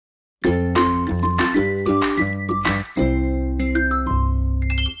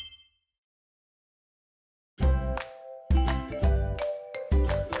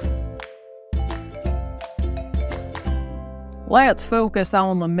Let's focus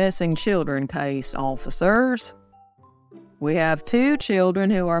on the missing children case, officers. We have 2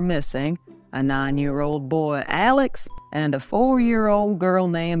 children who are missing, a 9-year-old boy, Alex, and a 4-year-old girl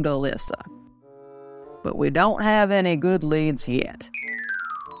named Alyssa. But we don't have any good leads yet.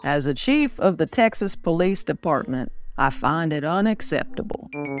 As the chief of the Texas Police Department, I find it unacceptable.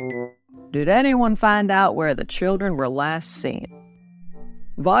 Did anyone find out where the children were last seen?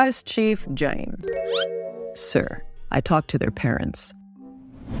 Vice Chief James. Sir, I talked to their parents.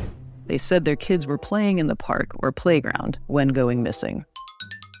 They said their kids were playing in the park or playground when going missing.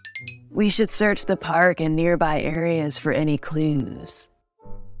 We should search the park and nearby areas for any clues.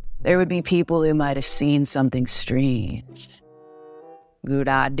 There would be people who might have seen something strange. Good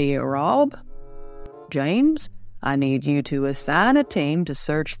idea, Rob. James, I need you to assign a team to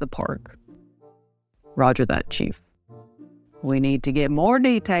search the park. Roger that, Chief. We need to get more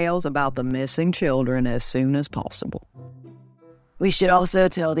details about the missing children as soon as possible. We should also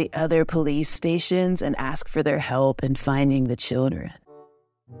tell the other police stations and ask for their help in finding the children.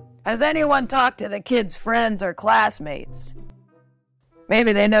 Has anyone talked to the kids' friends or classmates?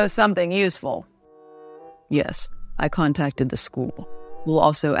 Maybe they know something useful. Yes, I contacted the school. We'll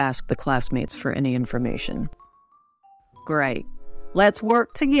also ask the classmates for any information. Great. Let's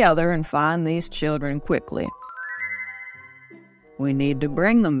work together and find these children quickly. We need to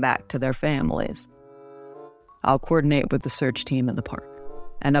bring them back to their families. I'll coordinate with the search team in the park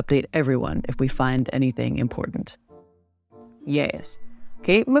and update everyone if we find anything important. Yes,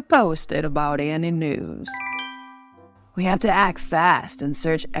 keep me posted about any news. We have to act fast and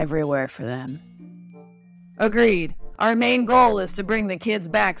search everywhere for them. Agreed. Our main goal is to bring the kids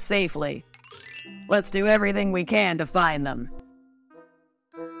back safely. Let's do everything we can to find them.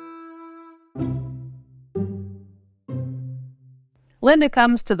 Linda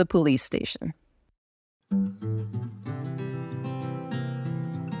comes to the police station.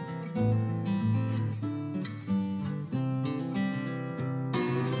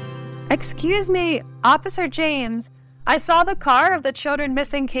 Excuse me, Officer James. I saw the car of the children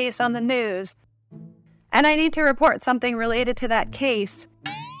missing case on the news, and I need to report something related to that case.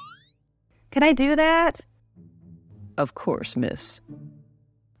 Can I do that? Of course, miss.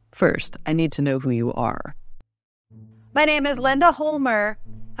 First, I need to know who you are. My name is Linda Holmer.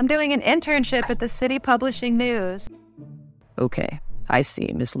 I'm doing an internship at the City Publishing News. Okay, I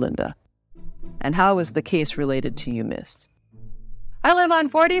see, Miss Linda. And how is the case related to you, miss? I live on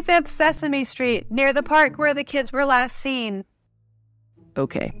 45th Sesame Street, near the park where the kids were last seen.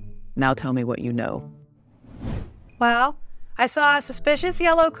 Okay, now tell me what you know. Well, I saw a suspicious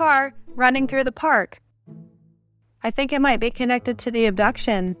yellow car running through the park. I think it might be connected to the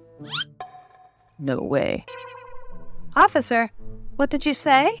abduction. No way. Officer, what did you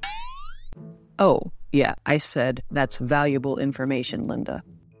say? Oh, yeah, I said that's valuable information, Linda.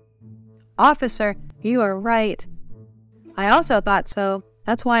 Officer, you are right. I also thought so.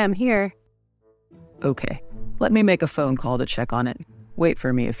 That's why I'm here. Okay, let me make a phone call to check on it. Wait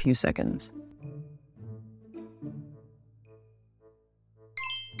for me a few seconds.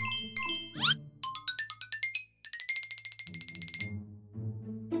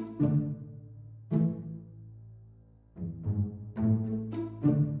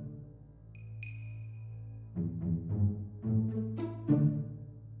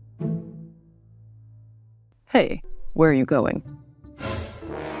 Hey, where are you going?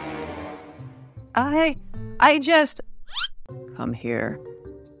 I just... Come here.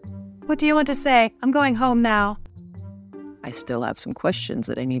 What do you want to say? I'm going home now. I still have some questions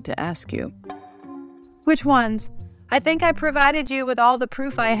that I need to ask you. Which ones? I think I provided you with all the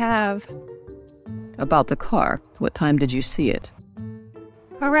proof I have. About the car, what time did you see it?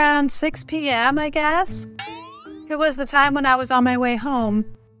 Around 6 p.m., I guess. It was the time when I was on my way home.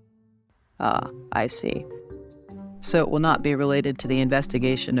 Ah, I see. So it will not be related to the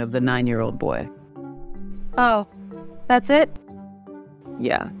investigation of the 9-year-old boy. Oh, that's it?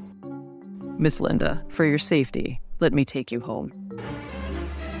 Yeah. Miss Linda, for your safety, let me take you home.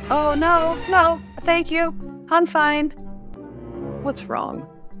 Oh, no, thank you. I'm fine. What's wrong?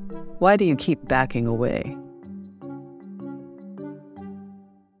 Why do you keep backing away?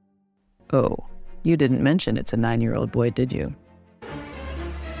 Oh, you didn't mention it's a 9-year-old boy, did you?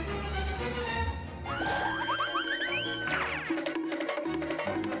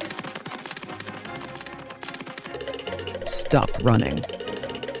 Stop running.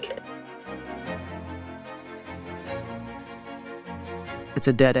 It's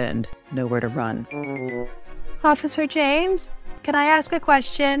a dead end. Nowhere to run. Officer James, can I ask a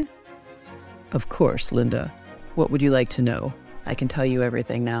question? Of course, Linda. What would you like to know? I can tell you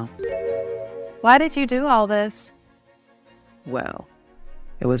everything now. Why did you do all this? Well,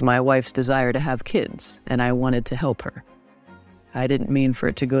 it was my wife's desire to have kids, and I wanted to help her. I didn't mean for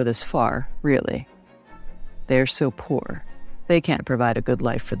it to go this far, really. They're so poor. They can't provide a good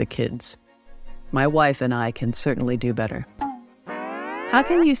life for the kids. My wife and I can certainly do better. How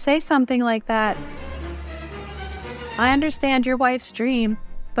can you say something like that? I understand your wife's dream,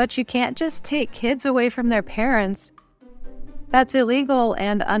 but you can't just take kids away from their parents. That's illegal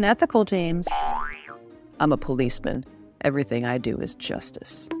and unethical, James. I'm a policeman. Everything I do is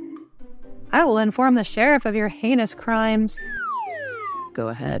justice. I will inform the sheriff of your heinous crimes. Go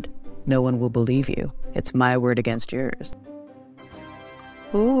ahead. No one will believe you. It's my word against yours.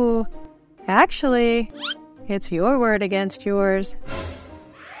 Ooh, actually, it's your word against yours.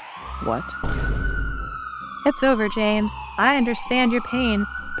 What? It's over, James. I understand your pain,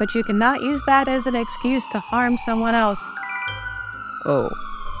 but you cannot use that as an excuse to harm someone else. Oh,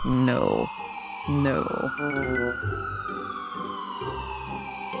 no. No.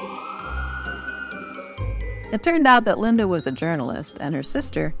 It turned out that Linda was a journalist, and her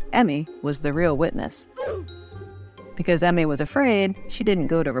sister, Emmy, was the real witness. Because Emmy was afraid, she didn't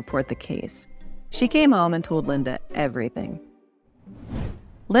go to report the case. She came home and told Linda everything.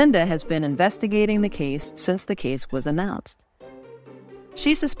 Linda has been investigating the case since the case was announced.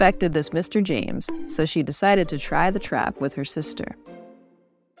 She suspected this Mr. James, so she decided to try the trap with her sister.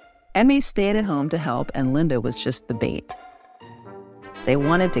 Emmy stayed at home to help, and Linda was just the bait. They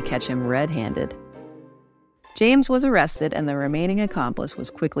wanted to catch him red-handed. James was arrested, and the remaining accomplice was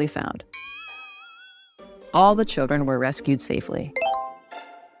quickly found. All the children were rescued safely.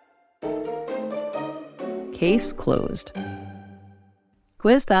 Case closed.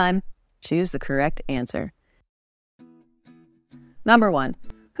 Quiz time. Choose the correct answer. Number 1.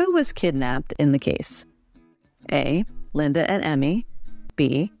 Who was kidnapped in the case? A. Linda and Emmy.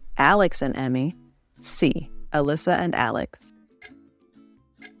 B. Alex and Emmy. C. Alyssa and Alex.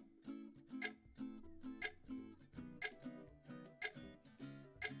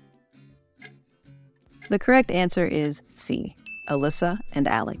 The correct answer is C. Alyssa and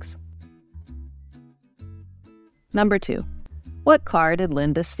Alex. Number 2. What car did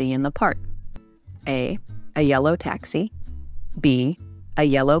Linda see in the park? A. A yellow taxi. B. A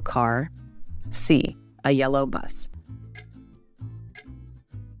yellow car. C. A yellow bus.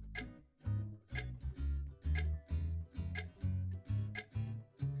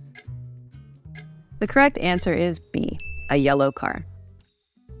 The correct answer is B. A yellow car.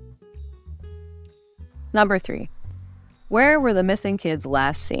 Number 3. Where were the missing kids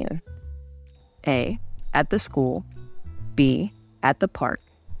last seen? A. At the school. B. At the park.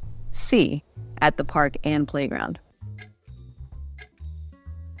 C. At the park and playground.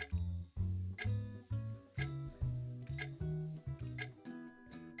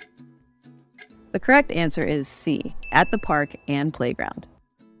 The correct answer is C. At the park and playground.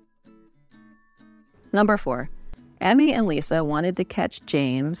 Number 4. Emmy and Lisa wanted to catch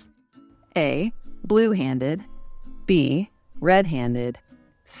James A. Blue-handed. B. Red-handed.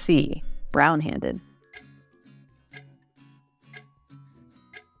 C. Brown-handed.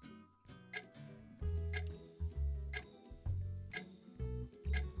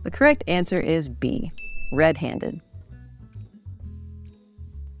 The correct answer is B. Red-handed.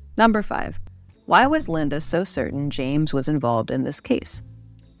 Number 5. Why was Linda so certain James was involved in this case?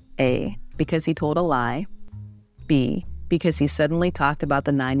 A. Because he told a lie. B. Because he suddenly talked about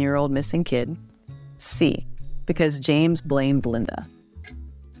the 9-year-old missing kid. C. Because James blamed Linda.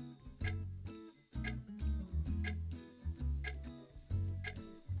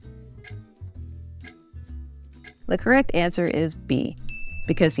 The correct answer is B.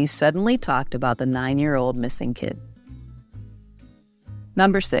 Because he suddenly talked about the 9-year-old missing kid.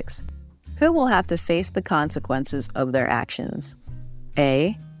 Number 6. Who will have to face the consequences of their actions?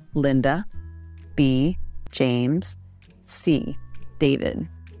 A. Linda. B. James. C. David.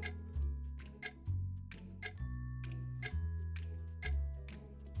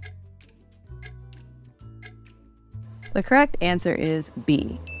 The correct answer is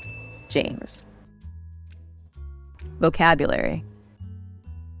B. James. Vocabulary.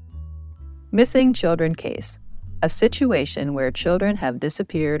 Missing children case. A situation where children have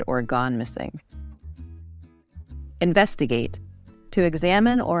disappeared or gone missing. Investigate. To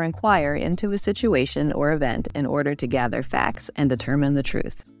examine or inquire into a situation or event in order to gather facts and determine the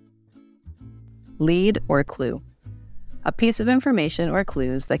truth. Lead or clue. A piece of information or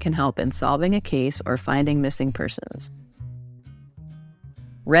clues that can help in solving a case or finding missing persons.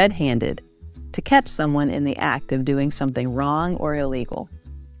 Red-handed. To catch someone in the act of doing something wrong or illegal.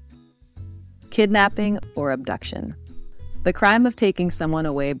 Kidnapping or abduction. The crime of taking someone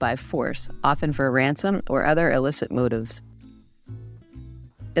away by force, often for ransom or other illicit motives.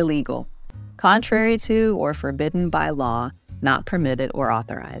 illegal, contrary to or forbidden by law, not permitted or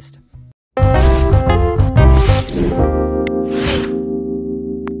authorized.